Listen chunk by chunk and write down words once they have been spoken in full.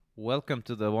Welcome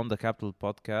to the Wamda Capital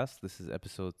podcast. This is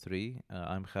episode 3.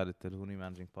 I'm Khalid Telhouni,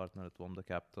 managing partner at Wamda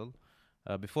Capital.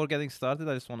 Before getting started,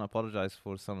 I just want to apologize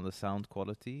for some of the sound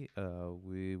quality.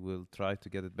 We will try to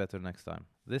get it better next time.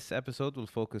 This episode will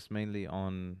focus mainly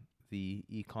on the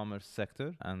e-commerce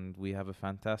sector, and we have a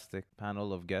fantastic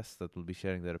panel of guests that will be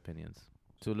sharing their opinions.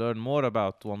 To learn more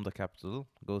about Wamda Capital,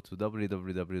 go to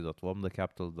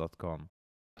www.wamdacapital.com.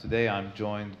 Today I'm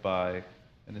joined by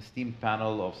an esteemed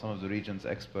panel of some of the region's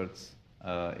experts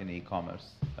in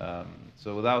e-commerce.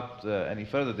 So without any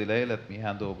further delay, let me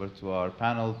hand over to our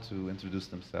panel to introduce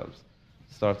themselves,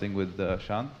 starting with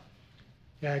Shant.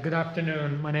 Yeah, good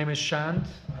afternoon. My name is Shant.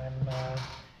 I'm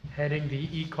heading the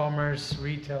e-commerce,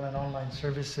 retail, and online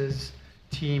services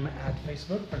team at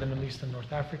Facebook for the Middle East and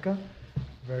North Africa.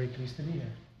 Very pleased to be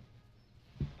here.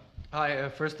 Hi,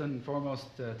 first and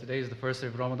foremost, today is the first day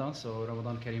of Ramadan, so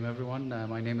Ramadan Kareem everyone.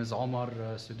 My name is Omar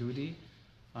Sudoudi.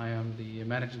 I am the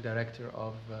Managing Director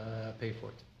of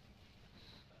Payfort.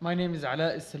 My name is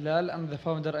Ala Issalal. I'm the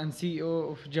founder and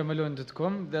CEO of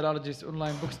Jamalon.com, the largest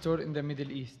online bookstore in the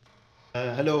Middle East.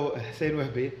 Hello, Hussein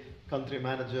Wahbi, Country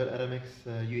Manager, Aramex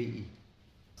UAE.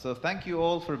 So thank you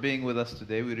all for being with us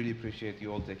today. We really appreciate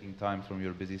you all taking time from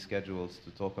your busy schedules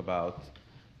to talk about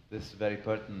this very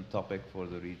pertinent topic for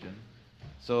the region.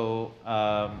 So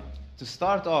to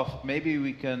start off, maybe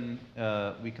we can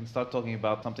start talking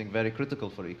about something very critical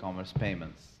for e-commerce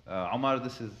payments. Omar,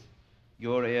 this is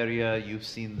your area. You've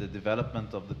seen the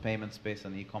development of the payment space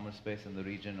and e-commerce space in the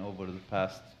region over the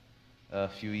past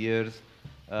few years.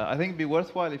 I think it'd be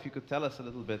worthwhile if you could tell us a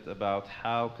little bit about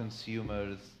how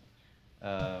consumer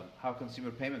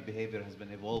payment behavior has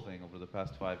been evolving over the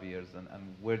past 5 years, and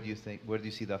where do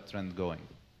you see that trend going?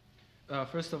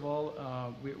 First of all,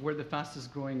 we're the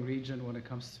fastest growing region when it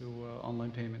comes to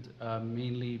online payment,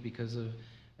 mainly because of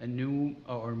a new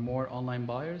or more online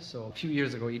buyers. So a few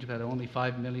years ago, Egypt had only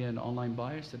 5 million online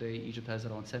buyers. Today, Egypt has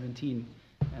around 17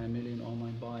 million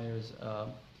online buyers.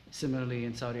 Similarly,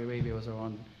 in Saudi Arabia, it was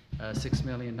around 6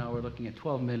 million. Now we're looking at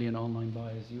 12 million online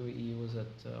buyers. UAE was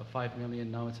at 5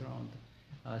 million. Now it's around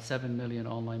 7 million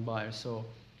online buyers. So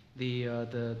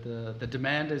the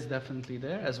demand is definitely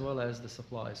there, as well as the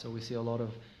supply. So we see a lot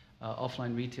of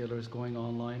offline retailers going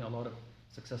online. A lot of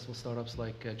successful startups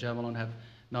like Jamalon have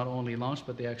not only launched,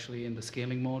 but they're actually in the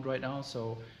scaling mode right now.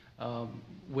 So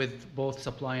with both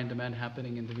supply and demand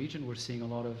happening in the region, we're seeing a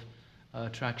lot of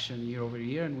traction year over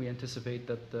year, and we anticipate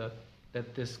that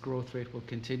this growth rate will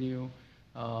continue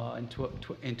in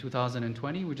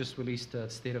 2020. We just released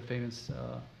State of Payments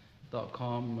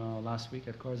last week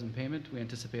at Cards and Payment. We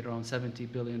anticipate around $70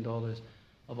 billion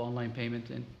of online payment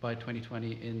by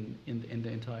 2020 in the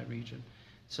entire region.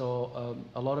 So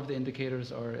a lot of the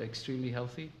indicators are extremely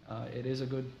healthy. It is a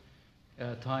good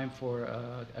time for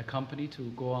a company to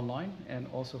go online, and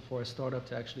also for a startup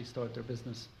to actually start their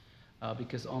business,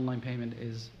 because online payment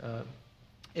is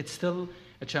it's still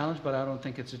a challenge, but I don't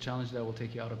think it's a challenge that will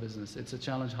take you out of business. It's a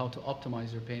challenge how to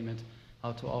optimize your payment,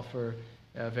 how to offer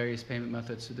various payment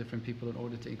methods to different people in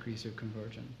order to increase your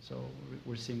conversion. So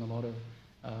we're seeing a lot of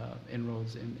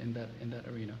inroads in that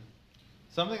arena.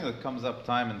 Something that comes up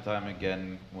time and time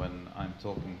again when I'm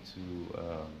talking to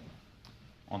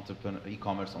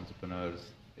e-commerce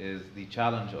entrepreneurs is the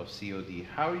challenge of COD.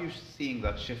 How are you seeing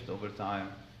that shift over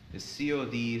time? Is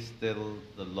COD still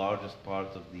the largest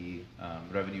part of the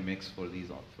revenue mix for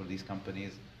these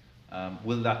companies?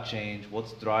 Will that change?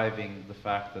 What's driving the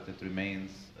fact that it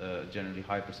remains generally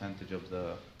high percentage of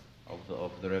the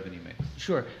revenue mix?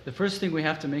 Sure. The first thing we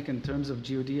have to make in terms of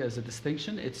GOD as a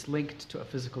distinction, it's linked to a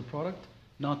physical product,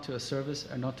 not to a service,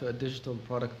 and not to a digital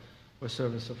product or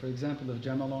service. So for example, if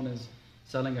Jamalon is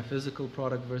selling a physical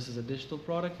product versus a digital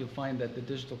product, you'll find that the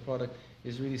digital product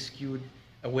is really skewed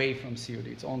away from COD.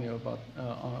 It's only about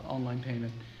online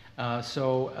payment.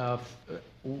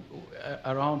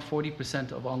 Around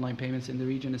 40% of online payments in the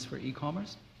region is for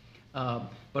e-commerce.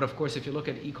 But of course, if you look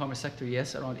at e-commerce sector,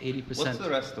 yes, around 80%. What's the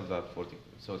rest of that 40%?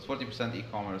 So it's 40%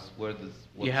 e-commerce.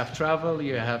 You have travel,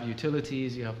 you have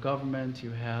utilities, you have government, you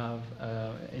have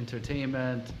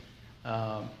entertainment,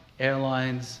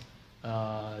 airlines,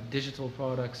 digital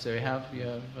products. So you have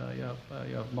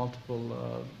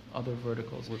multiple other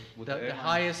verticals. The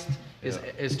highest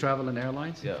is travel and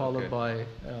airlines, followed by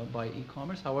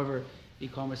e-commerce. However,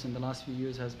 e-commerce in the last few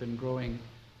years has been growing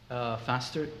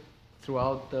faster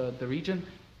throughout the region,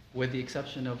 with the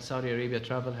exception of Saudi Arabia.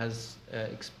 Travel has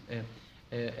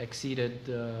exceeded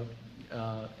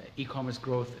e-commerce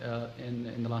growth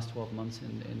in the last 12 months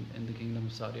in the Kingdom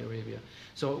of Saudi Arabia.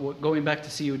 So going back to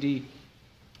COD,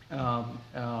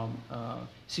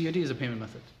 COD is a payment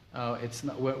method. It's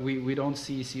not, we don't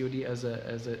see COD as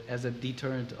a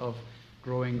deterrent of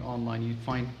growing online. You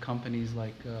find companies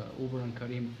like Uber and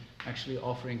Kareem actually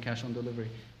offering cash on delivery.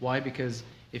 Why? Because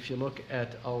if you look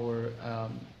at our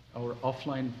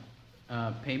offline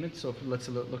payments, so let's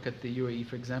look at the UAE,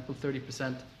 for example,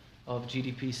 30% of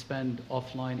GDP spend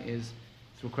offline is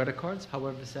through credit cards.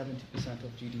 However, 70%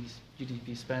 of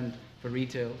GDP spend for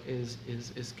retail is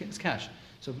cash.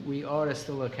 So we are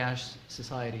still a cash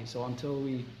society. So until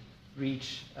we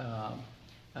reach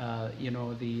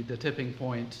the tipping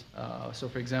point. So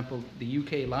for example, the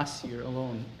UK last year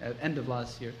alone, at end of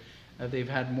last year, they've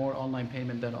had more online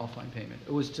payment than offline payment.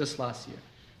 It was just last year.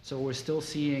 So we're still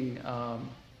seeing,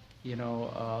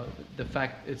 the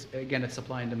fact it's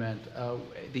supply and demand.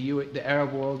 The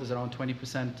Arab world is around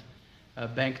 20%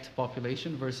 banked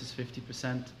population versus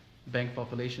 50% banked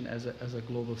population as a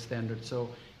global standard. So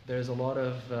there's a lot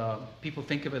of people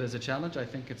think of it as a challenge. I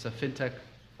think it's a fintech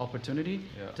opportunity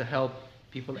to help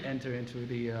people enter into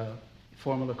the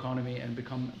formal economy and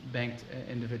become banked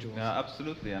individuals. Yeah,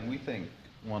 absolutely. And we think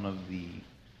one of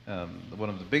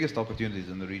the biggest opportunities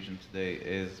in the region today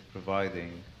is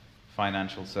providing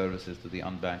financial services to the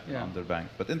unbanked and underbanked.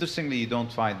 But interestingly, you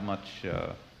don't find much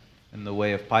in the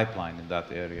way of pipeline in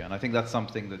that area. And I think that's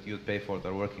something that you'd pay for,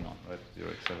 they're working on, right, your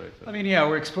accelerator. I mean,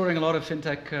 we're exploring a lot of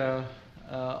fintech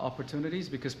opportunities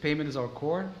because payment is our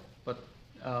core, but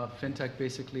fintech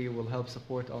basically will help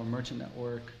support our merchant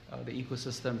network, the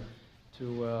ecosystem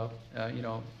to,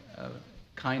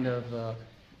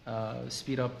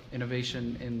 speed up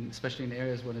innovation, especially in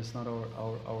areas where it's not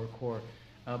our core.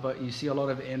 But you see a lot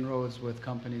of inroads with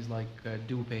companies like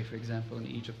DuPay, for example, in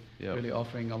Egypt, really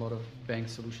offering a lot of bank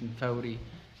solution, Fawri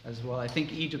as well. I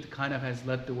think Egypt kind of has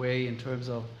led the way in terms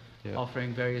of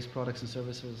offering various products and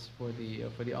services for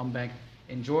the unbanked.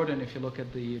 In Jordan, if you look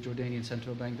at the Jordanian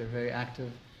Central Bank, they're very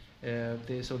active.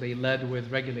 So they led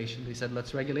with regulation. They said,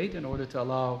 let's regulate in order to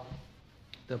allow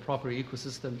the proper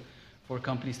ecosystem for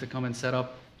companies to come and set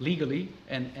up legally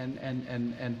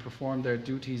and perform their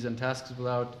duties and tasks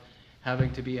without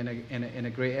having to be in a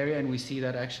gray area. And we see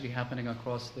that actually happening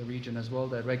across the region as well,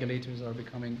 that regulators are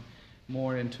becoming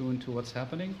more in tune to what's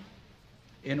happening.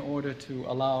 In order to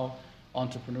allow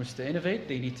entrepreneurs to innovate,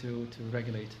 they need to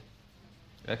regulate.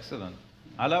 Excellent.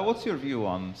 Ala, what's your view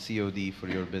on COD for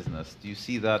your business? Do you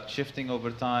see that shifting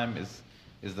over time?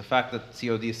 Is the fact that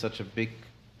COD is such a big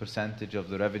percentage of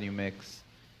the revenue mix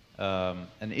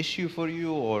an issue for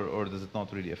you, or does it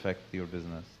not really affect your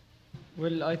business?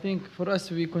 Well, I think for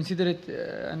us, we consider it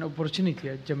an opportunity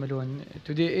at Jamalon.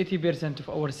 Today, 80% of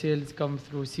our sales come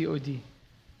through COD.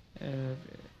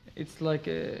 It's like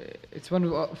it's one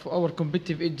of our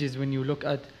competitive edges when you look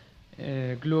at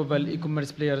global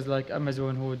e-commerce players like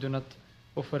Amazon, who do not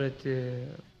offer it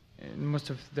in most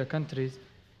of the countries.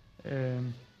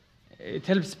 It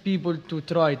helps people to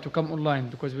try to come online,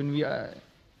 because when we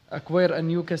acquire a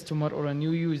new customer or a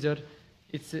new user,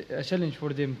 it's a challenge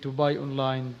for them to buy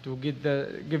online, to give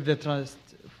the trust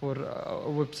for a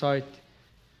website,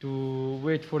 to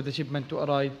wait for the shipment to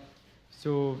arrive.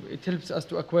 So it helps us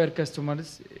to acquire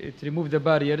customers. It removes the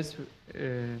barriers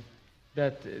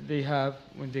that they have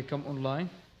when they come online.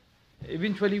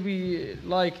 Eventually, we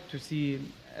like to see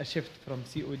a shift from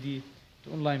COD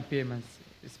to online payments,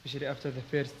 especially after the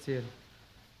first sale.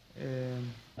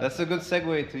 That's a good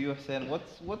segue to you, Hussein.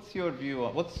 What's your view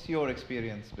on, what's your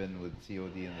experience been with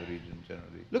COD in the region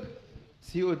generally? Look,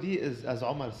 COD is, as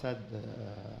Omar said,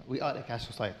 we are a cash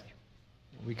society.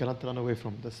 We cannot run away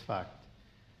from this fact.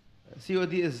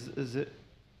 COD is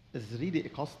really a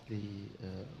costly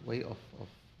way of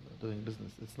doing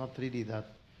business. It's not really that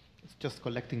it's just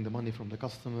collecting the money from the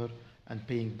customer and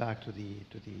paying back to the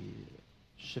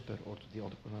shipper or to the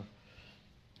entrepreneur.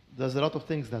 There's a lot of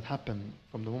things that happen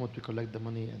from the moment we collect the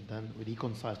money and then we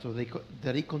reconcile. So the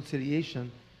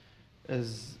reconciliation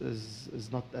is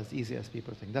not as easy as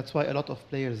people think. That's why a lot of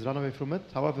players run away from it.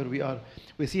 However,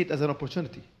 we see it as an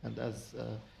opportunity. And as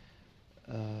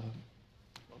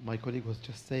my colleague was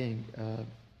just saying,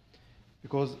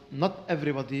 because not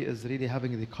everybody is really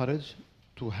having the courage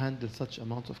to handle such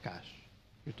amounts of cash.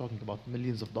 We're talking about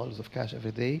millions of dollars of cash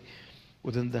every day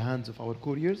within the hands of our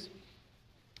couriers.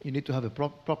 You need to have a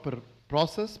proper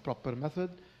process, proper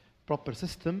method, proper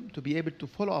system to be able to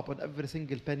follow up on every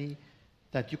single penny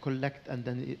that you collect and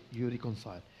then you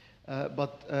reconcile.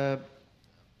 But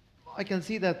I can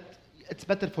see that it's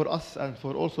better for us and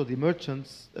for also the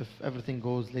merchants if everything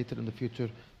goes later in the future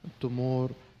to more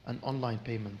an online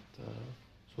payment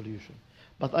solution.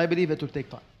 But I believe it will take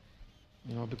time,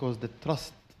 because the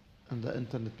trust in the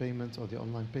internet payments or the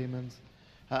online payments.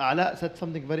 Ala said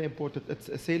something very important. It's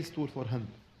a sales tool for him.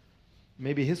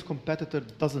 maybe his competitor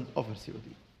doesn't offer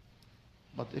COD.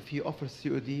 But if he offers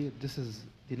COD, this is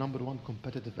the number one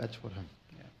competitive edge for him.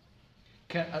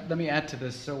 Let me add to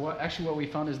this. So what we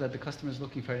found is that the customer is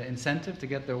looking for an incentive to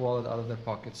get their wallet out of their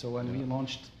pocket. So when we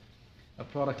launched a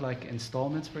product like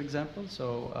installments, for example,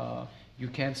 so you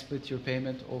can split your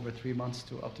payment over 3 months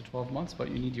to up to 12 months, but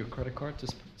you need your credit card to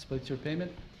split your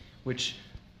payment, which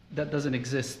that doesn't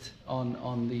exist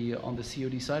on the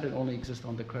COD side. It only exists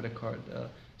on the credit card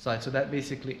side. So that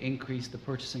basically increased the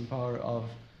purchasing power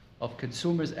of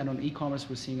consumers. And on e-commerce,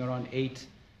 we're seeing around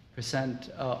 8%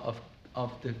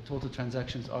 of the total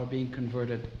transactions are being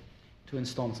converted to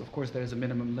installments. Of course, there is a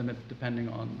minimum limit depending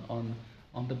on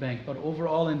the bank. But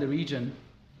overall in the region,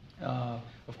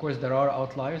 of course, there are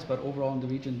outliers, but overall in the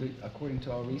region, according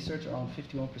to our research, around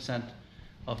 51%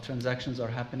 of transactions are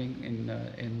happening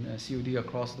in COD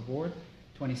across the board.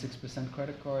 26%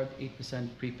 credit card, 8%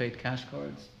 prepaid cash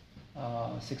cards,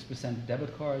 6%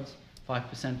 debit cards,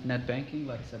 5% net banking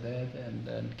like Saded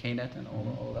and KNet and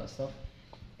all that stuff,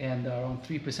 and around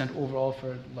 3% overall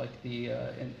for like the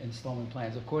installment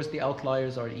plans. Of course, the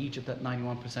outliers are Egypt at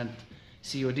 91%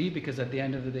 COD, because at the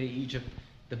end of the day, Egypt,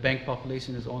 the bank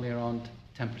population is only around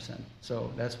 10%.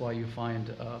 So that's why you find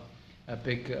a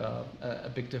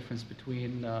big difference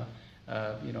between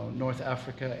North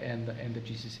Africa and the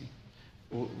GCC.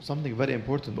 Something very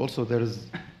important also,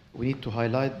 we need to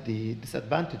highlight the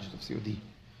disadvantages of COD.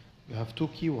 You have two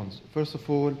key ones. First of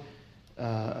all,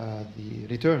 the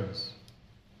returns.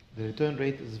 The return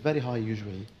rate is very high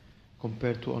usually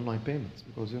compared to online payments,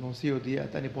 because COD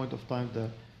at any point of time,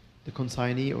 the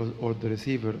consignee or the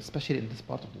receiver, especially in this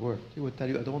part of the world, he will tell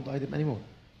you, I don't want the item anymore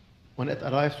when it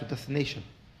arrives to destination.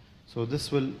 So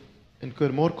this will incur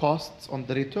more costs on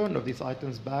the return of these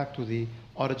items back to the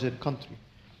origin country.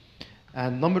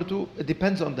 And number two, it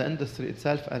depends on the industry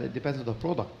itself, and it depends on the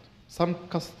product. Some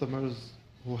customers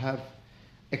who have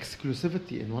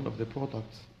exclusivity in one of the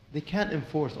products, they can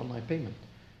enforce online payment.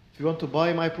 If you want to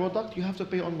buy my product, you have to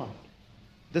pay online.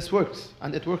 This works,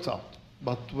 and it works out.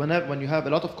 But when you have a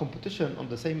lot of competition on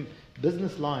the same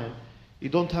business line, you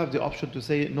don't have the option to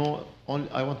say, no,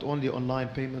 I want only online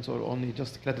payments or only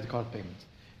just credit card payments.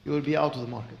 You will be out of the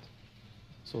market.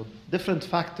 So different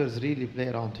factors really play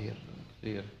around here.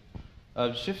 Clear.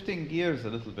 Shifting gears a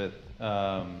little bit,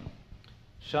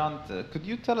 Shant, could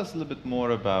you tell us a little bit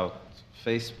more about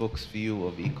Facebook's view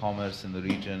of e-commerce in the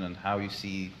region and how you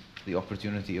see the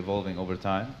opportunity evolving over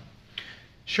time?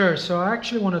 Sure. So I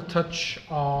actually want to touch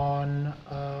on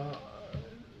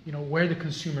where the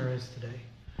consumer is today.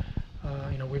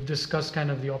 We've discussed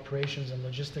kind of the operations and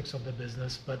logistics of the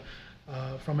business, but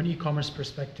from an e-commerce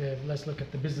perspective, let's look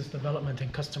at the business development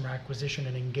and customer acquisition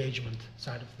and engagement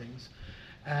side of things.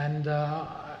 And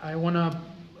I want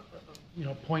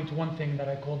to point to one thing that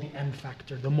I call the M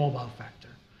factor, the mobile factor.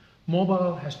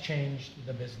 Mobile has changed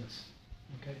the business.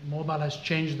 Okay? Mobile has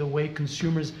changed the way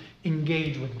consumers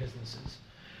engage with businesses.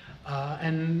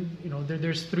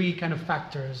 There's three kind of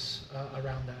factors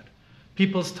around that.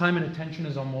 People's time and attention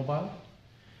is on mobile.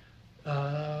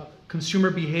 Consumer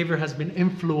behavior has been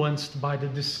influenced by the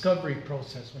discovery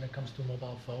process when it comes to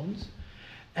mobile phones.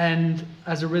 And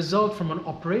as a result, from an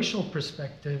operational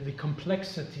perspective, the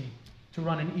complexity to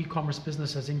run an e-commerce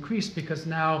business has increased, because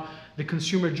now the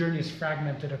consumer journey is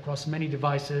fragmented across many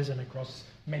devices and across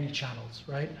many channels,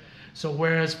 right? So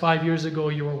whereas 5 years ago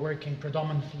you were working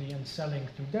predominantly and selling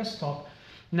through desktop,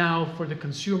 now for the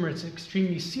consumer it's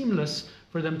extremely seamless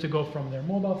for them to go from their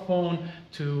mobile phone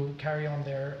to carry on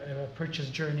their purchase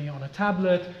journey on a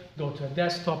tablet, go to a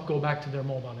desktop, go back to their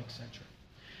mobile, etc.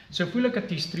 So if we look at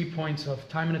these 3 points of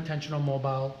time and attention on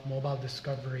mobile, mobile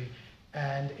discovery,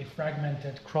 and a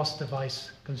fragmented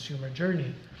cross-device consumer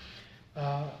journey,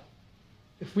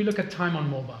 if we look at time on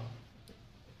mobile,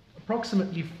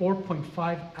 approximately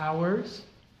 4.5 hours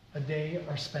a day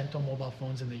are spent on mobile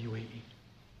phones in the UAE.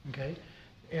 Okay?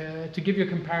 To give you a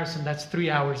comparison, that's 3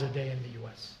 hours a day in the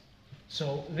US.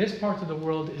 So this part of the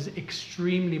world is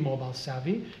extremely mobile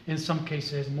savvy, in some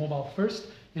cases mobile first,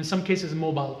 in some cases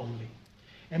mobile only.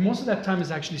 And most of that time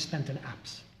is actually spent in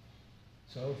apps.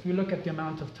 So if you look at the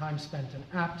amount of time spent in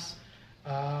apps,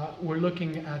 we're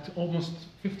looking at almost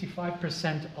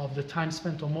 55% of the time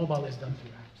spent on mobile is done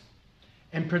through apps,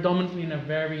 and predominantly in a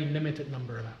very limited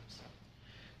number of apps.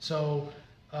 So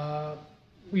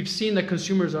we've seen that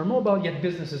consumers are mobile, yet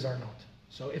businesses are not.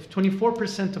 So if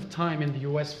 24% of time in the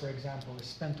US, for example, is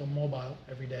spent on mobile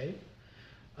every day,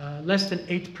 less than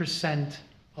 8%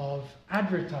 of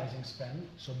advertising spend,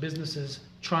 so businesses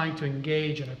trying to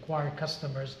engage and acquire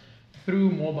customers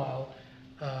through mobile,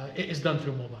 it is done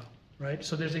through mobile, right?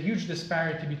 So there's a huge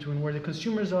disparity between where the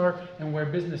consumers are and where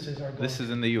businesses are going. This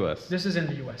is in the US. This is in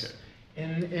the US. Okay.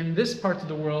 In this part of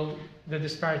the world, the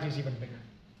disparity is even bigger,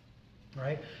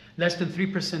 right? Less than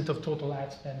 3% of total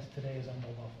ad spend today is on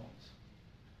mobile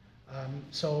phones.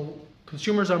 So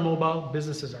consumers are mobile,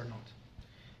 businesses are not.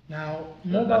 Now,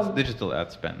 mobile. That's digital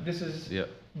ad spend. This is Yeah.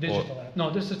 digital ad. No,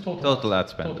 this is total. Total ad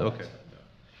spend. Total ad Okay.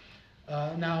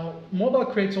 spend. Now, mobile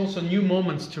creates also new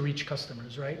moments to reach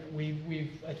customers, right?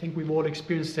 I think we've all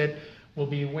experienced it.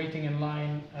 We'll be waiting in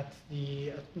line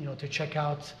to check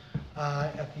out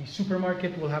at the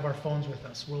supermarket. We'll have our phones with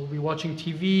us. We'll be watching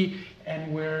TV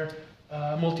and we're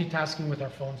multitasking with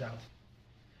our phones out.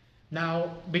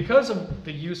 Now, because of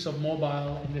the use of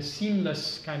mobile and the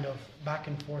seamless kind of back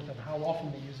and forth of how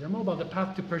often they use their mobile, the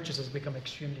path to purchase has become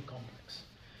extremely complex.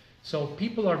 So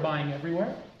people are buying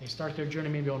everywhere. They start their journey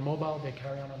maybe on mobile, they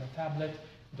carry on a tablet,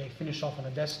 they finish off on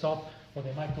a desktop, or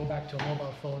they might go back to a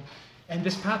mobile phone. And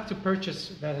this path to purchase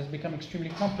that has become extremely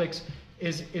complex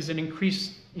is an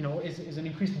increased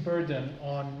burden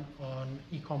on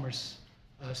e-commerce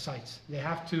sites. They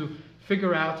have to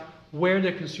figure out where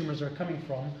their consumers are coming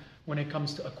from when it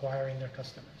comes to acquiring their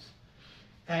customers.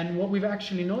 And what we've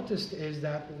actually noticed is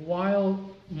that while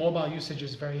mobile usage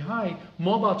is very high,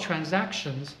 mobile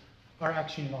transactions are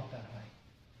actually not that high.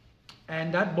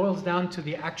 And that boils down to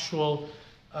the actual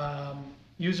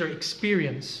user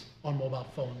experience on mobile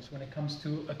phones when it comes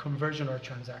to a conversion or a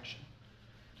transaction.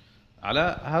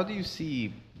 Ala, how do you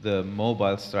see the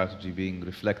mobile strategy being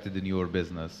reflected in your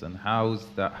business, and how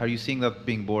are you seeing that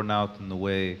being borne out in the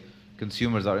way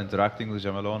consumers are interacting with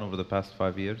Jamalon over the past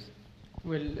 5 years?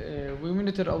 Well, we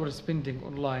monitor our spending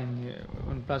online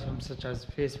on platforms such as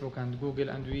Facebook and Google,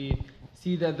 and we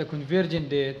see that the conversion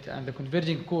rate and the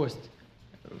conversion cost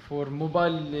for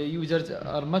mobile users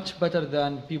are much better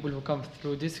than people who come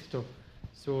through desktop.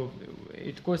 So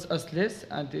it costs us less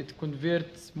and it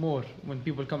converts more when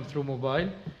people come through mobile.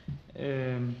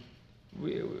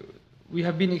 We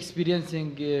have been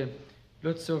experiencing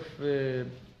lots of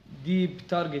deep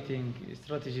targeting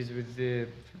strategies with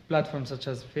platforms such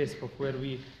as Facebook, where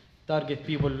we target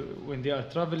people when they are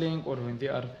traveling or when they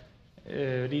are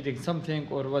reading something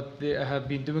or what they have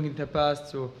been doing in the past.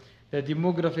 So the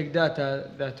demographic data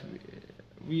that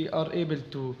we are able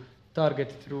to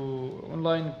target through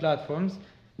online platforms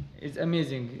is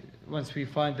amazing once we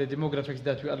find the demographics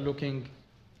that we are looking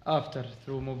after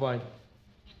through mobile.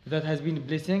 That has been a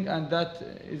blessing, and that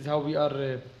is how we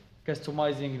are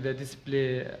customizing the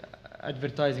display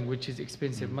advertising, which is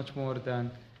expensive, much more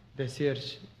than the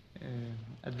search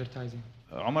advertising.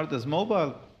 Omar, does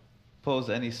mobile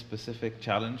pose any specific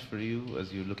challenge for you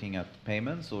as you're looking at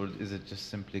payments, or is it just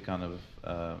simply kind of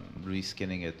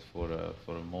reskinning it for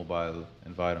a mobile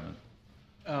environment?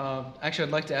 Actually,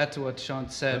 I'd like to add to what Sean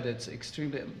said. It's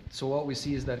extremely. So what we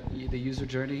see is that the user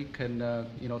journey can,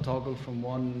 toggle from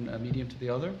one medium to the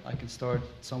other. I can start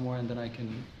somewhere and then I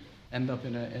can end up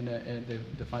in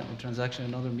the final transaction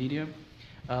in another medium.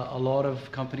 A lot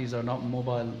of companies are not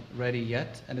mobile ready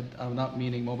yet, and I'm not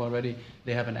meaning mobile ready.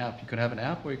 They have an app. You can have an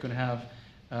app, or you can have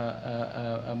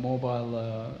a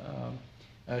mobile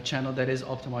channel that is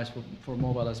optimized for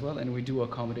mobile as well, and we do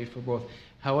accommodate for both.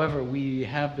 However, we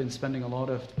have been spending a lot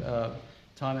of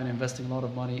time and investing a lot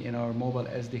of money in our mobile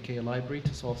SDK library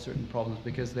to solve certain problems,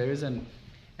 because there is an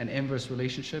inverse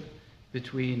relationship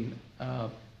between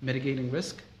mitigating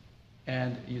risk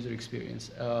and user experience.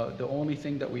 The only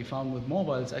thing that we found with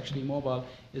mobile is actually mobile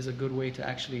is a good way to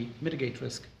actually mitigate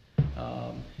risk.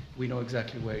 We know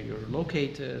exactly where you're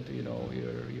located,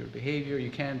 your behavior.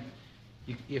 You can't.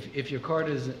 If your card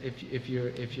is if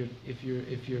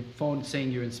your phone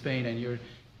saying you're in Spain and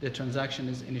the transaction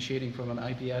is initiating from an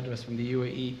IP address from the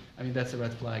UAE, I mean that's a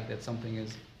red flag that something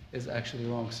is actually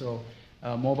wrong. So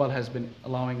mobile has been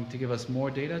allowing to give us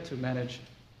more data to manage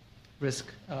risk,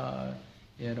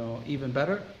 even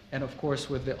better. And of course,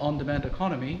 with the on-demand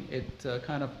economy, it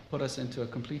kind of put us into a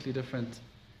completely different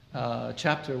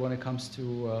chapter when it comes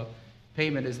to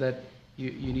payment. Is that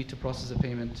you need to process a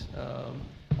payment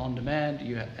on demand,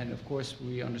 and of course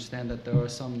we understand that there are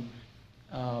some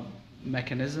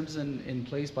mechanisms in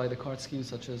place by the card schemes,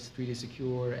 such as 3D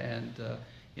Secure and the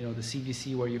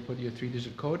CVC, where you put your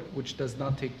 3-digit code, which does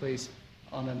not take place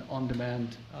on an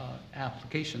on-demand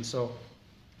application. So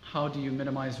how do you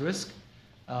minimize risk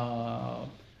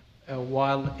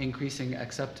while increasing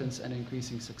acceptance and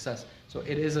increasing success? So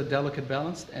it is a delicate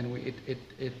balance, and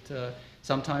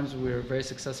sometimes we're very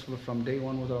successful from day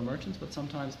one with our merchants, but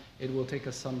sometimes it will take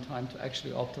us some time to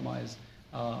actually optimize,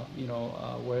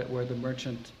 where the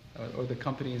merchant or the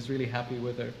company is really happy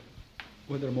with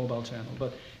their mobile channel.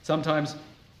 But sometimes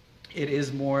it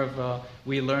is more of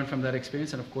we learn from that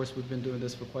experience, and of course we've been doing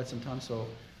this for quite some time, so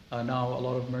now a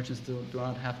lot of merchants do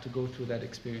not have to go through that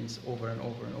experience over and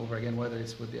over and over again, whether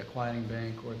it's with the acquiring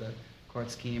bank or the card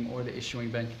scheme or the issuing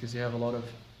bank, because you have a lot of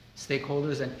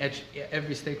stakeholders, and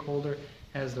every stakeholder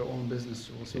has their own business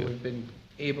rules. So we've been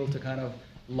able to kind of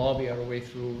lobby our way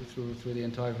through the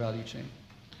entire value chain.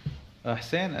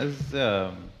 Hussein, as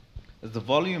the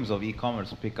volumes of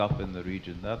e-commerce pick up in the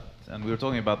region, and we were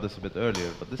talking about this a bit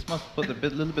earlier, but this must put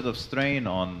little bit of strain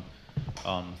on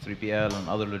 3PL and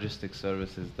other logistics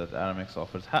services that Aramex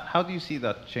offers. How do you see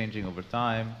that changing over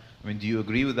time? I mean, do you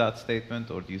agree with that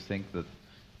statement, or do you think that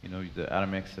the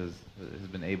Aramex has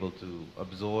been able to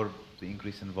absorb the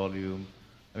increase in volume?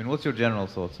 I mean, what's your general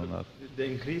thoughts on that? The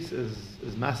increase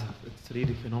is massive. It's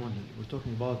really phenomenal. We're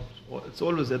talking about, it's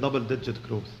always a double-digit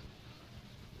growth.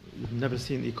 You've never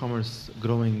seen e-commerce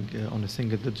growing on a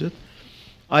single digit.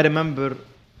 I remember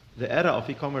the era of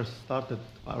e-commerce started,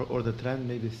 or the trend,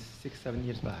 maybe 6-7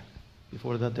 years back.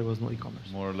 Before that, there was no e-commerce.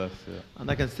 More or less, yeah. And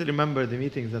I can still remember the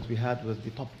meetings that we had with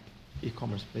the top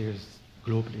e-commerce players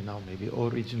globally now, maybe,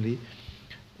 or regionally,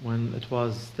 when it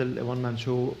was still a one-man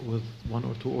show with 1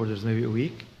 or 2 orders maybe a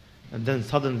week. And then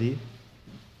suddenly,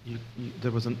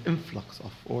 there was an influx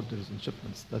of orders and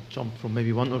shipments that jumped from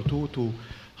maybe 1 or 2 to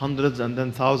hundreds and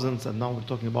then thousands, and now we're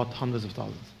talking about hundreds of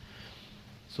thousands.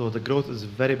 So the growth is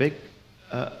very big,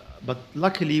 but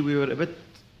luckily we were a bit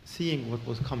seeing what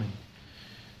was coming.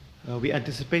 We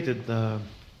anticipated that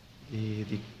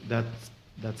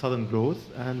sudden growth,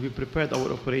 and we prepared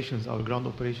our operations, our ground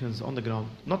operations on the ground,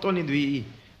 not only in the UAE,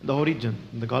 in the whole region,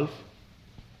 in the Gulf,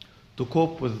 to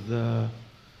cope with the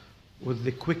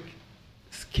quick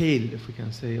scale, if we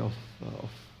can say, of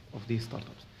these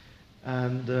startups.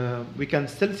 And we can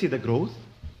still see the growth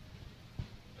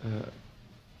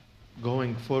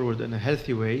going forward in a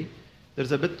healthy way.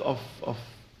 There's a bit of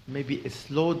maybe a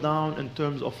slowdown in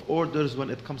terms of orders when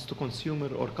it comes to consumer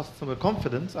or customer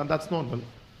confidence, and that's normal.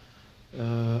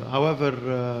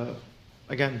 However,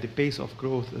 again, the pace of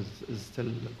growth is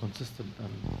still consistent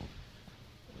and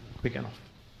quick enough.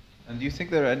 And do you think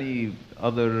there are any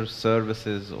other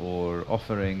services or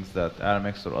offerings that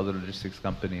Aramex or other logistics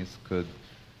companies could,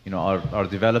 are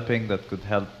developing that could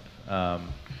help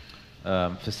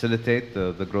facilitate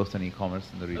the growth in e-commerce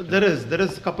in the region? There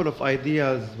is a couple of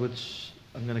ideas which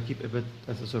I'm going to keep a bit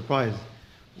as a surprise.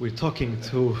 We're talking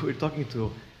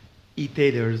to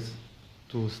e-tailers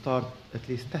to start at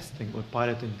least testing or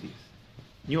piloting these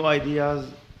new ideas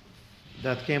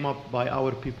that came up by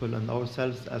our people and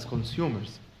ourselves as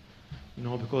consumers.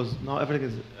 Because now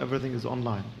everything is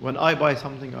online. When I buy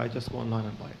something, I just go online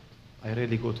and buy it. I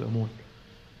rarely go to a mall.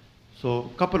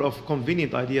 So a couple of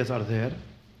convenient ideas are there.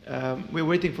 We're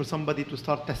waiting for somebody to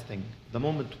start testing. The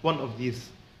moment one of these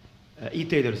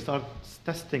e-tailers starts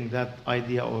testing that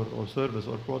idea or service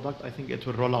or product, I think it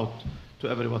will roll out to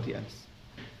everybody else.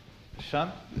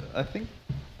 Shant, I think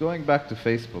going back to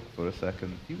Facebook for a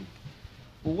second,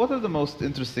 what are the most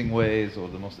interesting ways or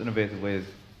the most innovative ways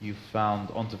you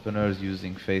found entrepreneurs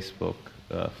using Facebook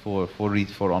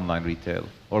for online retail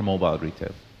or mobile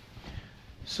retail?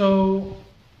 So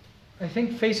I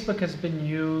think Facebook has been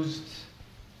used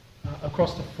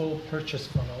across the full purchase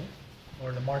funnel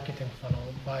or the marketing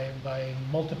funnel by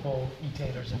multiple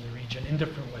e-tailers in the region in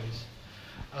different ways.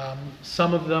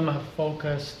 Some of them have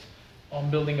focused on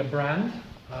building a brand,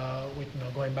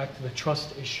 going back to the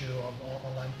trust issue of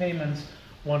online payments.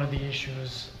 One of the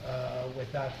issues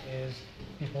with that is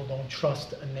people don't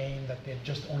trust a name that they've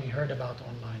just only heard about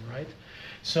online, right?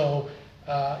 So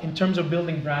in terms of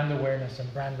building brand awareness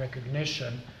and brand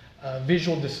recognition,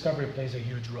 visual discovery plays a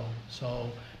huge role.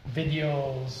 So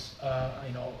videos,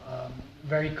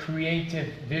 very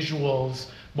creative visuals,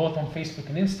 both on Facebook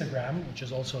and Instagram, which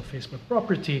is also a Facebook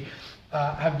property,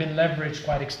 have been leveraged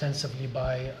quite extensively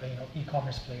by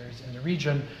e-commerce players in the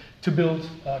region to build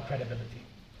credibility.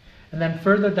 And then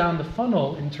further down the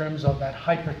funnel, in terms of that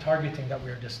hyper-targeting that we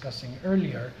were discussing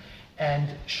earlier, and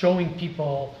showing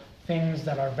people things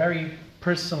that are very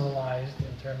personalized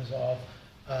in terms of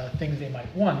things they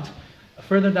might want,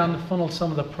 further down the funnel,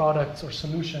 some of the products or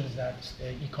solutions that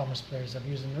e-commerce players have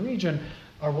used in the region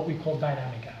are what we call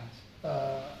dynamic ads.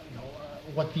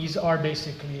 What these are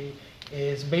basically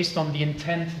is based on the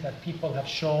intent that people have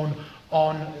shown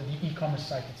on the e-commerce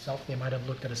site itself. They might have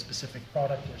looked at a specific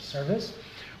product or service.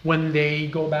 When they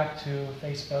go back to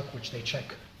Facebook, which they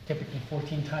check typically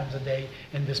 14 times a day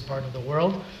in this part of the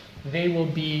world, they will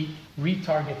be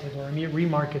retargeted or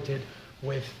remarketed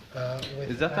with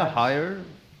Is that ads.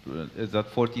 Is that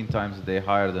 14 times a day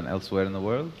higher than elsewhere in the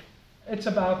world? It's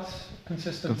about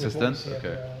consistent. With what we see Okay.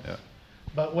 everywhere else.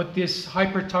 But what this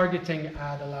hyper-targeting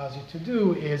ad allows you to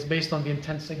do is, based on the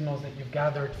intent signals that you've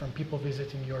gathered from people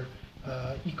visiting your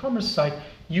e-commerce site,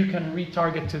 you can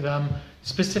retarget to them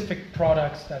specific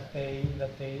products that they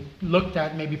looked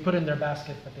at, maybe put in their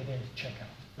basket, but they didn't check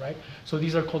out, right? So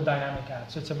these are called dynamic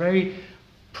ads. So it's a very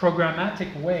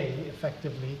programmatic way,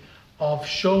 effectively, of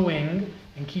showing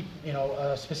and keep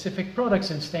specific products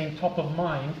and staying top of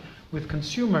mind with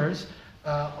consumers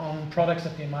on products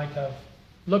that they might have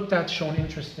looked at, shown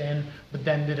interest in, but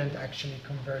then didn't actually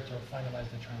convert or finalize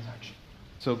the transaction.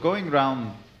 So going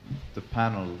around the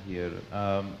panel here,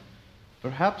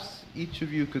 perhaps each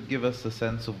of you could give us a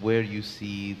sense of where you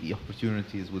see the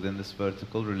opportunities within this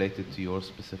vertical related to your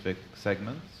specific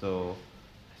segment. So,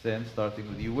 Hussein, starting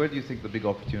with you, where do you think the big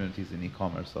opportunities in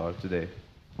e-commerce are today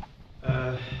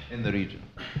in the region?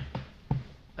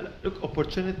 Look,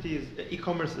 opportunities,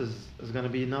 e-commerce is going to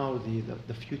be now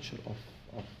the future of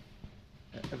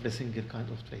every single kind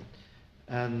of trade.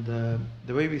 And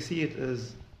the way we see it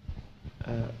is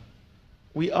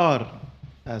we are,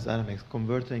 as Aramex,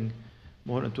 converting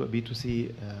more into a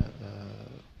B2C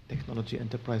technology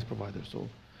enterprise provider. So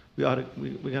we're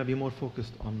going to be more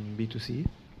focused on B2C.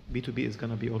 B2B is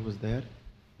going to be always there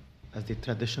as the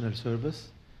traditional service,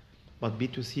 but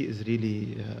B2C is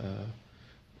really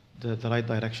the right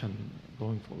direction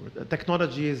going forward.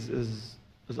 Technology is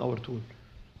our tool.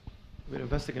 We're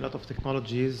investing in a lot of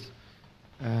technologies,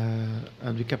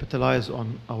 and we capitalize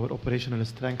on our operational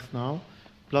strength now,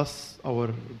 plus our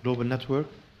global network,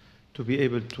 to be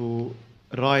able to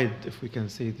ride, if we can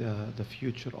say, the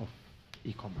future of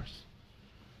e-commerce.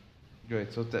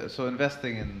 Great. So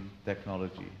investing in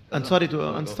technology. And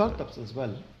startups as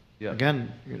well. Yeah.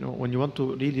 Again, when you want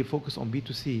to really focus on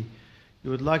B2C, you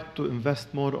would like to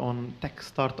invest more on tech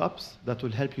startups that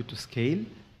will help you to scale.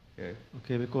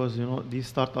 Okay, because these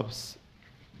startups,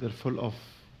 they're full of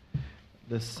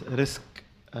this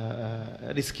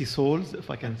risky souls,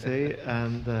 if I can say,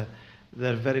 and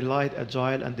they're very light,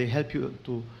 agile, and they help you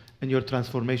in your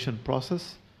transformation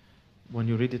process when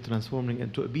you're really transforming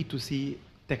into a B2C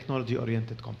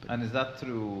technology-oriented company. And is that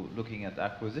through looking at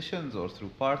acquisitions or through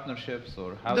partnerships,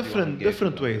 or how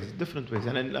different ways?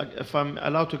 And then, if I'm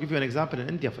allowed to give you an example, in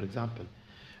India, for example,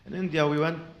 in India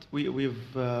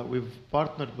we've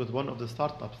partnered with one of the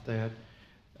startups there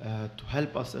to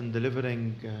help us in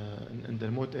delivering in the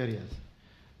remote areas,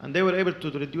 and they were able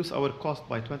to reduce our cost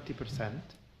by 20%,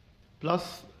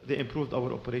 plus they improved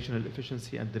our operational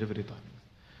efficiency and delivery timings.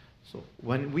 So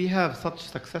when we have such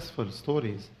successful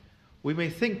stories, we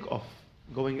may think of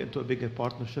going into a bigger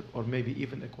partnership, or maybe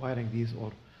even acquiring these,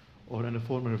 or in a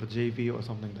form of a JV or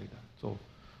something like that. So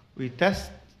we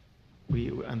test,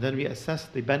 and then we assess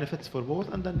the benefits for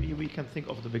both, and then we can think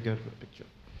of the bigger picture.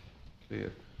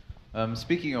 Clear.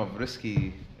 Speaking of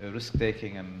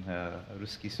risk-taking and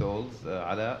risky souls,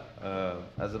 Ala,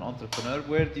 as an entrepreneur,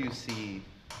 where do you see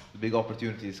the big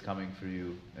opportunities coming for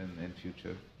you in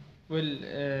future? Well,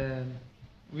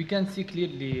 we can see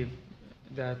clearly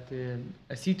that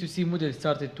a C2C model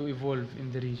started to evolve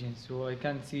in the region. So I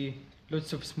can see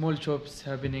lots of small shops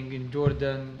happening in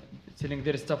Jordan, selling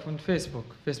their stuff on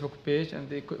Facebook page, and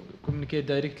they communicate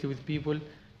directly with people.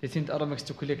 They send Aramex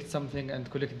to collect something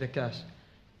and collect the cash.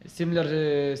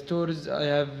 Similar stores I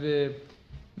have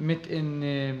met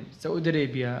in Saudi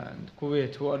Arabia and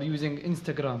Kuwait, who are using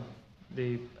Instagram.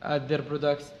 They add their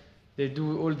products, they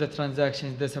do all the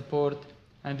transactions, the support,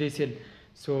 and they sell.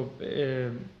 So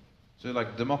you're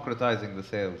like democratizing the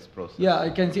sales process. Yeah,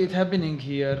 I can see it happening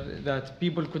here, that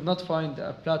people could not find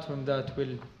a platform that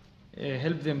will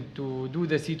help them to do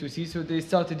the C2C, so they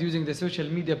started using the social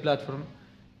media platform,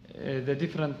 the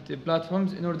different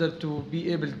platforms, in order to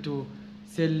be able to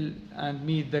sell and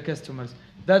meet the customers.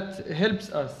 That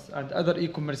helps us and other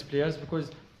e-commerce players,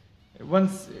 because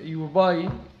once you buy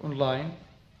online,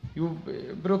 you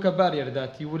broke a barrier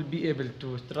that you will be able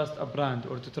to trust a brand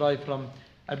or to try from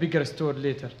a bigger store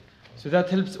later. So that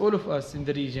helps all of us in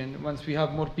the region. Once we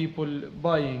have more people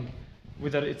buying,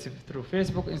 whether it's through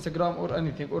Facebook, Instagram, or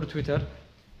anything, or Twitter,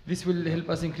 this will help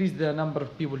us increase the number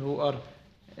of people who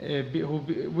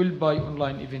will buy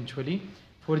online eventually.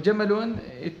 For Jamalon,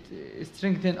 it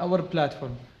strengthens our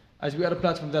platform, as we are a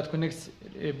platform that connects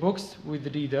books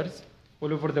with readers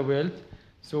all over the world.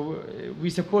 So we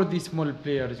support these small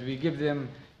players. We give them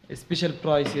special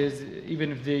prices,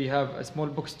 even if they have a small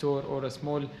bookstore or a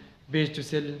small page to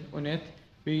sell on it.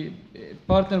 We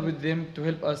partner with them to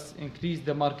help us increase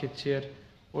the market share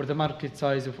or the market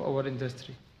size of our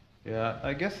industry. Yeah,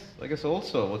 I guess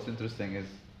also what's interesting is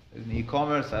in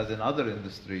e-commerce, as in other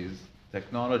industries,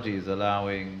 technology is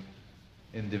allowing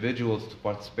individuals to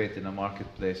participate in a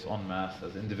marketplace en masse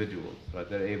as individuals, right?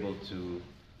 They're able to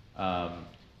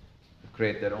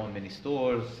create their own mini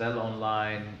stores, sell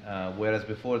online, whereas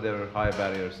before there were high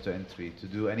barriers to entry to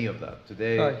do any of that.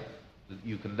 Today, Right.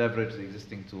 you can leverage the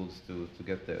existing tools to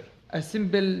get there. A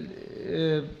simple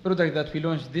product that we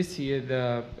launched this year,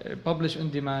 the Publish on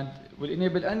Demand, will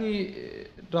enable any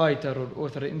writer or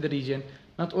author in the region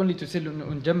not only to sell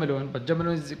on Jamalon, but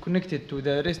Jamalon is connected to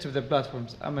the rest of the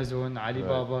platforms, Amazon,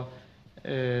 Alibaba,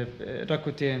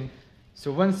 Rakuten.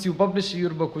 So once you publish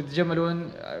your book with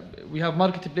Jamalon, we have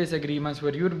marketplace agreements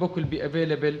where your book will be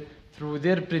available through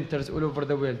their printers all over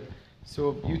the world.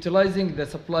 So utilizing the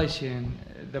supply chain,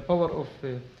 the power of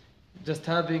just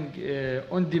having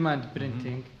on-demand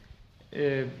printing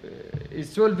is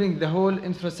solving the whole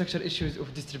infrastructure issues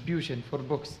of distribution for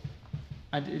books.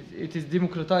 And it is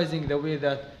democratizing the way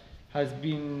that has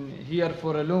been here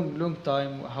for a long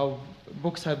time, how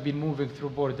books have been moving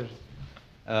through borders.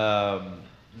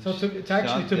 So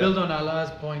to build on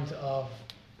Alaa's point of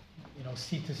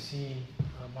C2C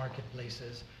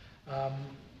marketplaces,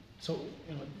 so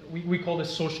we call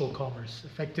this social commerce,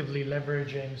 effectively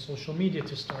leveraging social media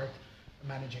to start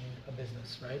managing a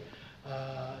business, right?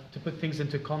 To put things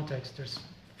into context, there's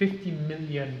 50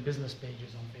 million business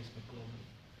pages on Facebook globally.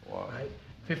 Wow. Right?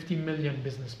 50 million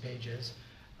business pages,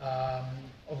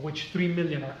 of which 3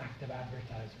 million are active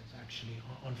advertisers actually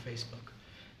on Facebook.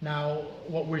 Now,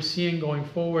 what we're seeing going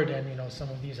forward, and some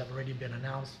of these have already been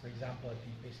announced, for example, at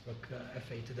the Facebook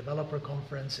FA to Developer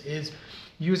Conference, is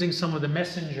using some of the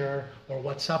Messenger or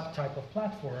WhatsApp type of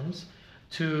platforms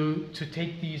to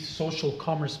take these social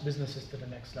commerce businesses to the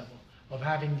next level, of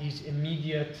having these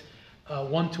immediate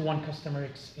one-to-one customer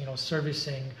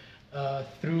servicing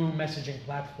through messaging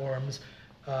platforms,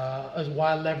 as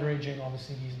while leveraging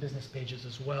obviously these business pages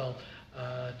as well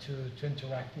to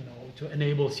interact, to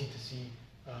enable C2C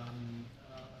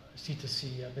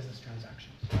business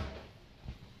transactions.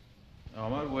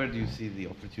 Omar, where do you see the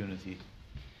opportunity?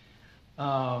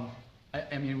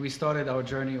 I mean, we started our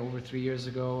journey over 3 years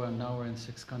ago, and now we're in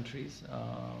 6 countries.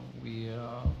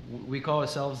 We call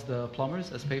ourselves the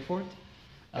plumbers as Payfort.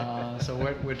 So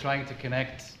we're trying to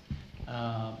connect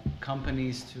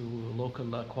companies to local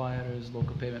acquirers,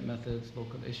 local payment methods,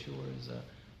 local issuers,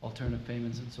 alternative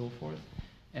payments, and so forth.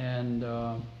 And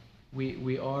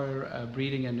we are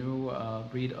breeding a new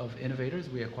breed of innovators.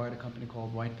 We acquired a company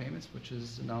called White Payments, which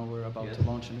is now we're about to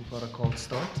launch a new product called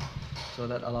Start. So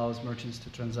that allows merchants to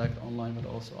transact online but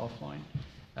also offline,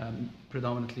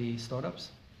 predominantly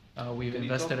startups. We've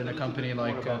invested in a company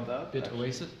like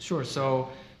BitOasis. Sure. So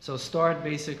Start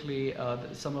basically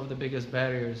some of the biggest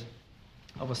barriers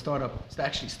of a startup is to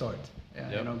actually start,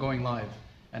 going live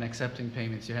and accepting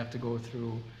payments. You have to go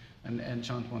through, and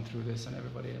Chant went through this, and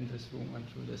everybody in this room went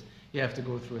through this. You have to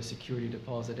go through a security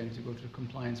deposit, and to go through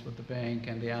compliance with the bank,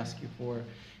 and they ask you for,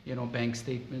 bank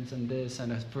statements and this,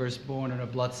 and a firstborn and a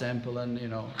blood sample, and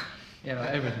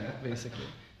everything basically.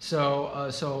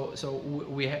 So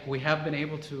we have been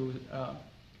able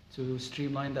to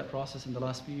streamline that process in the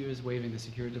last few years, waiving the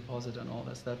security deposit and all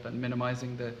that stuff, and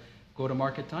minimizing the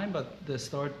go-to-market time. But the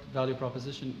Start value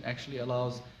proposition actually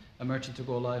allows a merchant to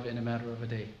go live in a matter of a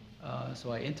day.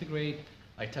 So I integrate,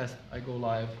 I test, I go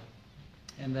live,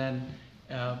 and then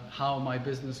how my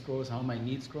business grows, how my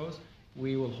needs grows,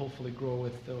 we will hopefully grow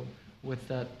with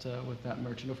that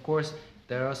merchant. Of course,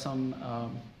 there are some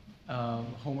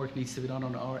homework needs to be done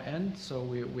on our end, so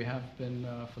we have been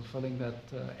fulfilling that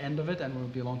end of it, and we'll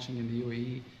be launching in the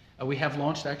UAE. We have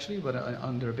launched actually, but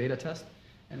under beta test,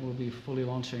 and we'll be fully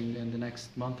launching in the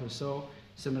next month or so.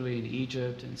 Similarly in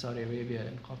Egypt, in Saudi Arabia,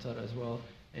 in Qatar as well,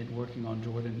 and working on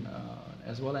Jordan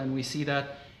as well. And we see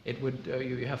that it would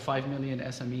you have 5 million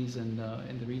SMEs in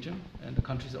the region, and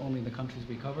only in the countries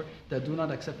we cover, that do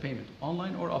not accept payment,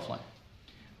 online or offline.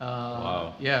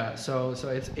 Wow. Yeah, so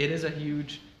it is a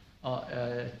huge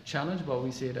challenge, but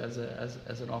we see it as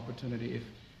an opportunity. If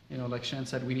like Shan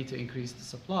said, we need to increase the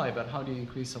supply, but how do you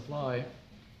increase supply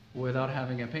without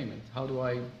having a payment? How do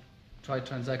I try to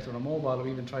transact on a mobile, or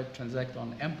even try to transact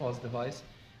on MPOS device,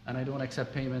 and I don't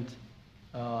accept payment,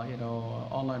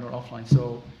 online or offline?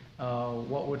 So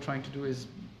what we're trying to do is,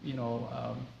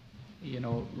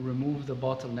 remove the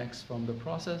bottlenecks from the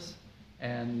process,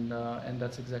 and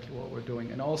that's exactly what we're doing.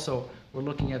 And also, we're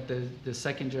looking at the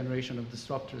second generation of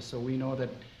disruptors. So we know that,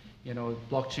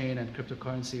 blockchain and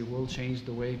cryptocurrency will change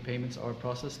the way payments are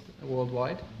processed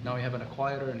worldwide. Now you have an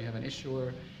acquirer, and you have an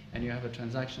issuer, and you have a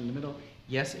transaction in the middle.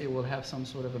 Yes, it will have some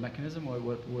sort of a mechanism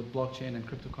with blockchain and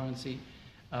cryptocurrency.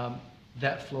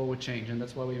 that flow would change, and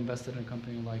that's why we invested in a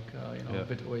company like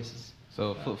BitOasis.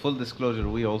 So full disclosure,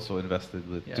 we also invested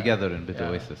Yeah. together in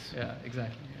BitOasis. Yeah,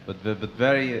 exactly. Yeah. But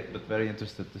very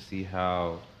interested to see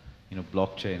how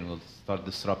blockchain will start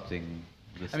disrupting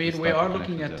this. I mean, this we type are of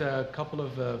looking connections. at a couple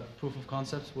of proof of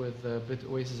concepts with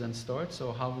BitOasis and Start.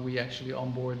 So how we actually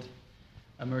onboard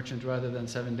a merchant rather than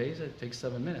 7 days, it takes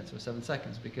 7 minutes or 7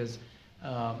 seconds, because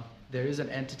there is an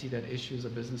entity that issues a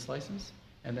business license,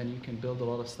 and then you can build a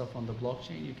lot of stuff on the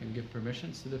blockchain. You can give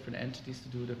permissions to different entities to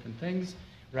do different things,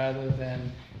 rather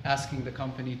than asking the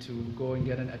company to go and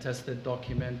get an attested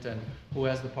document and who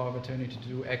has the power of attorney to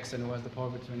do X and who has the power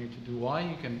of attorney to do Y.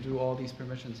 You can do all these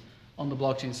permissions on the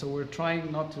blockchain. So we're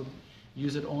trying not to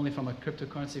use it only from a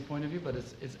cryptocurrency point of view, but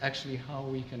it's actually how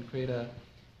we can create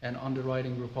an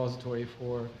underwriting repository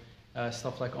for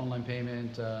stuff like online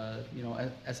payment,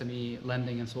 SME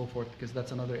lending and so forth, because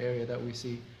that's another area that we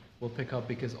see will pick up,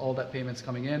 because all that payment's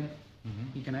coming in.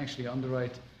 You can actually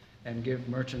underwrite and give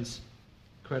merchants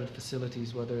credit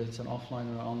facilities, whether it's an offline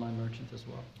or an online merchant as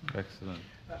well. Excellent.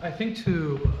 I think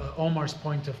to Omar's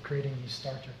point of creating these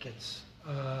starter kits,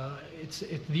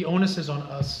 the onus is on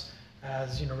us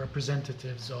as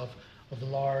representatives of the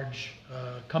large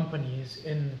companies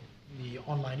in the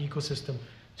online ecosystem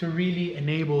to really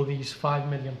enable these 5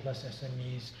 million plus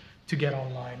SMEs to get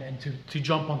online and to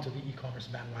jump onto the e-commerce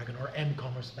bandwagon or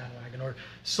m-commerce bandwagon or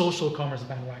social commerce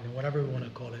bandwagon, whatever we want to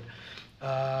call it.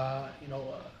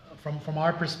 From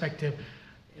our perspective,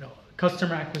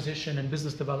 customer acquisition and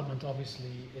business development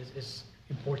obviously is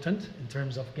important in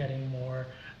terms of getting more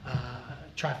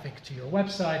traffic to your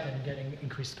website and getting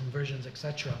increased conversions,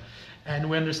 etc. And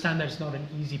we understand that it's not an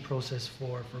easy process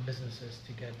for businesses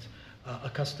to get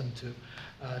accustomed to.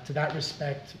 To that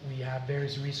respect, we have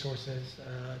various resources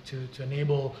to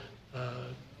enable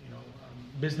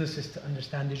businesses to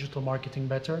understand digital marketing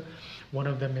better. One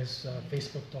of them is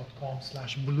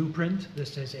facebook.com/blueprint.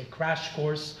 This is a crash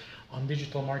course on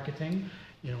digital marketing.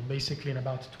 Basically in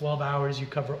about 12 hours, you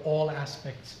cover all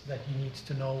aspects that you need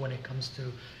to know when it comes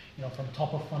to, from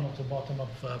top of funnel to bottom of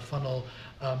funnel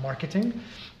marketing.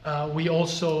 We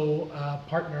also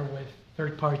partner with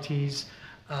third parties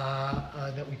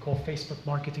that we call Facebook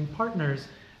marketing partners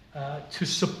to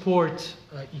support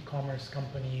e-commerce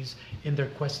companies in their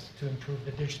quest to improve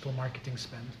the digital marketing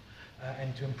spend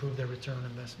and to improve their return on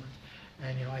investment.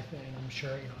 And I'm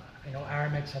sure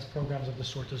Aramex has programs of the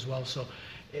sort as well. So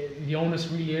the onus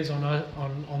really is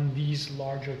on these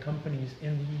larger companies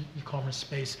in the e-commerce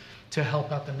space to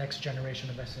help out the next generation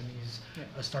of SMEs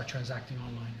start transacting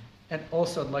online. And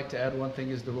also, I'd like to add one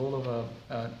thing is the role of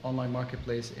an online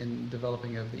marketplace in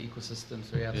developing of the ecosystem.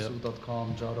 So you have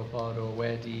Su.com, Jadopado,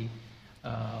 Wedi,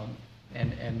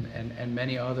 and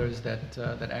many others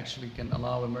that actually can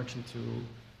allow a merchant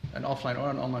an offline or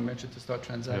an online merchant to start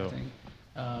transacting.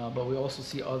 But we also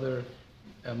see other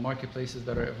marketplaces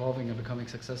that are evolving and becoming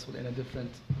successful in a different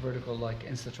vertical, like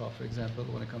InstaShop, for example,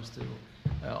 when it comes to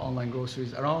online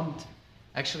groceries.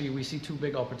 Actually, we see two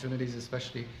big opportunities,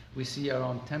 especially. We see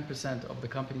around 10% of the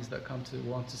companies that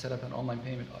want to set up an online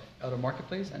payment out of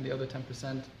marketplace, and the other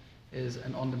 10% is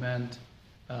an on-demand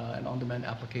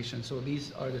application. So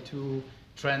these are the two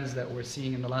trends that we're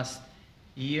seeing in the last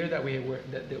year that we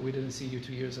didn't see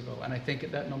 2 years ago. And I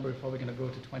think that number is probably going to grow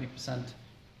to 20%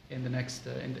 in the next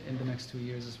 2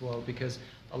 years as well, because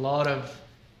a lot of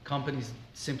companies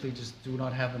simply just do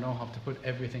not have the know-how to put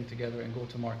everything together and go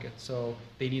to market. So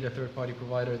they need a third-party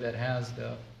provider that has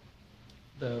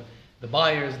the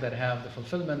buyers, that have the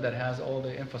fulfillment, that has all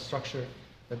the infrastructure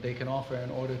that they can offer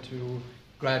in order to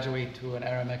graduate to an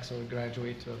Aramex or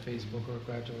graduate to a Facebook or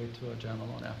graduate to a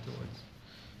Jamalon afterwards.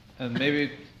 And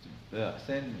maybe,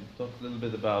 Hussein, talk a little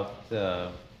bit about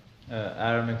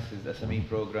Aramex's SME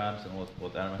programs and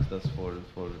what Aramex does for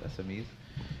SMEs.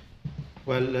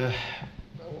 Well,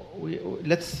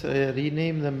 let's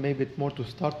rename them maybe more to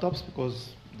startups,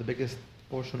 because the biggest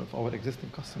portion of our existing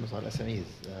customers are SMEs.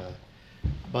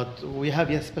 But we have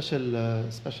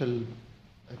special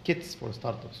kits for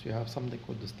startups. You have something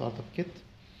called the startup kit.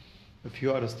 If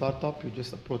you are a startup, you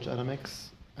just approach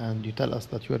Aramex and you tell us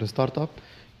that you are a startup.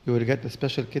 You will get a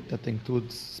special kit that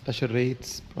includes special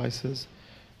rates, prices.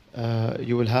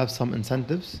 You will have some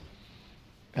incentives,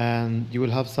 and you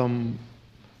will have some.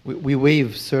 We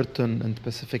waive certain and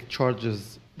specific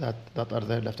charges that are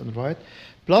there left and right.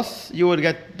 Plus, you will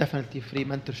get definitely free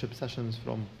mentorship sessions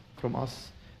from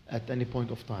us at any point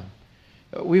of time.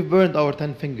 We've burned our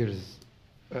 10 fingers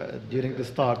during the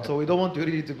start, so we don't want you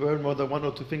really to burn more than 1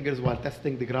 or 2 fingers while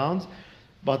testing the grounds.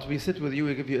 But we sit with you,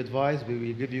 we give you advice,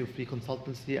 we give you free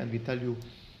consultancy, and we tell you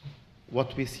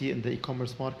what we see in the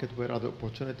e-commerce market, where are the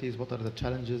opportunities, what are the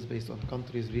challenges based on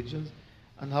countries, regions,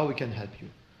 and how we can help you.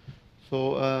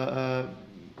 So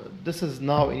this is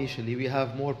now initially, we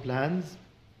have more plans.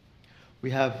 We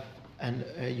have an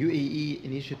UAE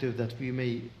initiative that we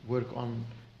may work on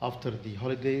after the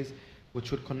holidays, which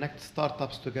will connect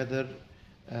startups together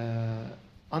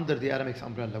under the Aramex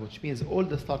umbrella, which means all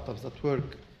the startups that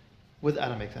work with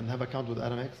Aramex and have account with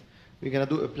Aramex, we're going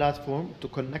to do a platform to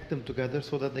connect them together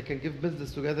so that they can give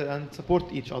business together and support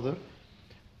each other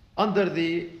under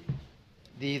the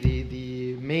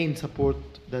main support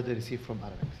that they receive from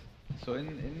Aramex. So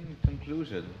in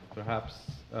conclusion, perhaps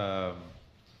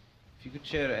if you could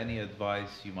share any advice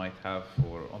you might have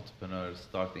for entrepreneurs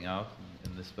starting out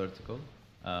in this vertical,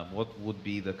 what would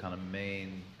be the kind of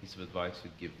main piece of advice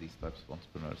you'd give these types of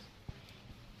entrepreneurs?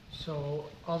 So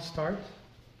I'll start,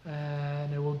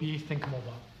 and it will be think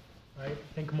mobile, right?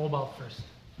 Think mobile first,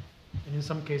 and in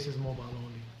some cases mobile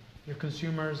only. Your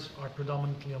consumers are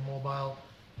predominantly on mobile.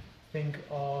 Think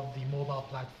of the mobile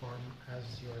platform as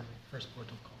your first port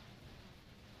of call.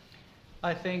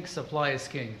 I think supply is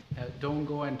king. Don't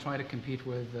go and try to compete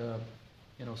with,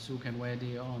 Souk and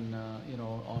Wadi on,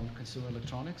 on consumer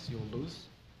electronics. You'll lose.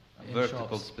 In Vertical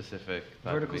shops. specific.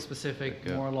 Vertical specific,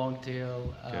 okay. more long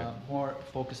tail, Okay. more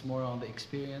focus more on the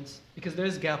experience, because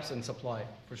there's gaps in supply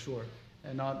for sure,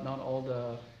 and not all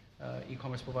the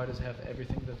e-commerce providers have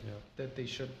everything that they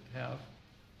should have.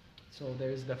 So there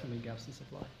is definitely gaps in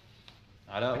supply.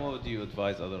 Ala, what would you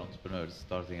advise other entrepreneurs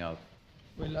starting out?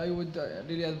 Well, I would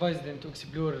really advise them to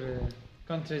explore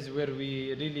countries where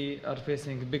we really are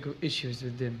facing big issues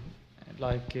with them,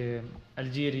 like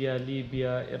Algeria,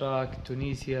 Libya, Iraq,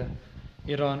 Tunisia,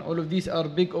 Iran. All of these are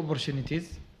big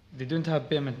opportunities. They don't have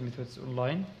payment methods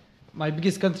online. My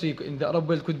biggest country in the Arab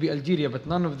world could be Algeria, but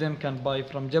none of them can buy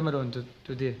from Jamalon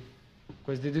today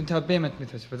because they don't have payment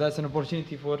methods. So that's an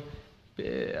opportunity for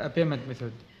a payment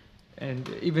method. And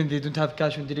even they don't have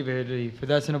cash on delivery. So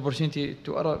that's an opportunity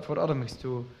for Aramex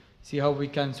to see how we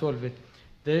can solve it.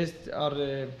 There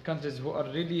are countries who are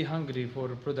really hungry for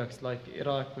products, like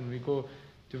Iraq. When we go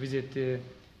to visit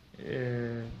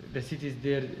the cities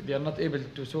there, they are not able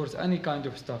to source any kind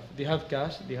of stuff. They have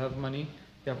cash, they have money,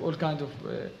 they have all kinds of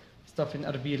stuff in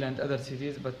Erbil and other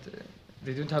cities, but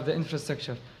they don't have the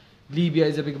infrastructure. Libya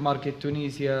is a big market,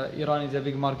 Tunisia, Iran is a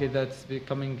big market that's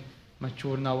becoming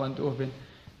mature now and open.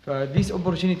 These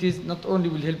opportunities not only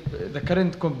will help the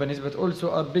current companies, but also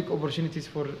are big opportunities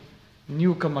for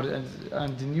newcomers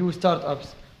and new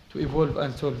startups to evolve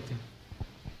and solve them.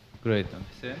 Great. And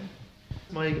Hussein?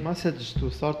 My message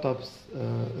to startups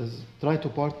is try to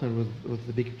partner with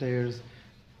the big players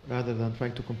rather than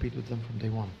trying to compete with them from day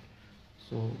one.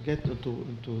 So get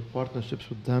into partnerships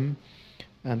with them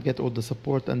and get all the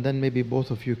support, and then maybe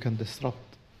both of you can disrupt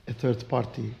a third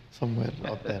party somewhere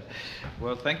out there.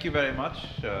 Well, thank you very much.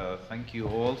 Thank you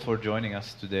all for joining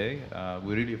us today.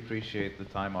 We really appreciate the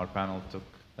time our panel took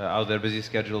out of their busy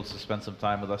schedules to spend some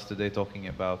time with us today talking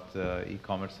about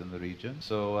e-commerce in the region.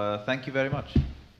 So thank you very much.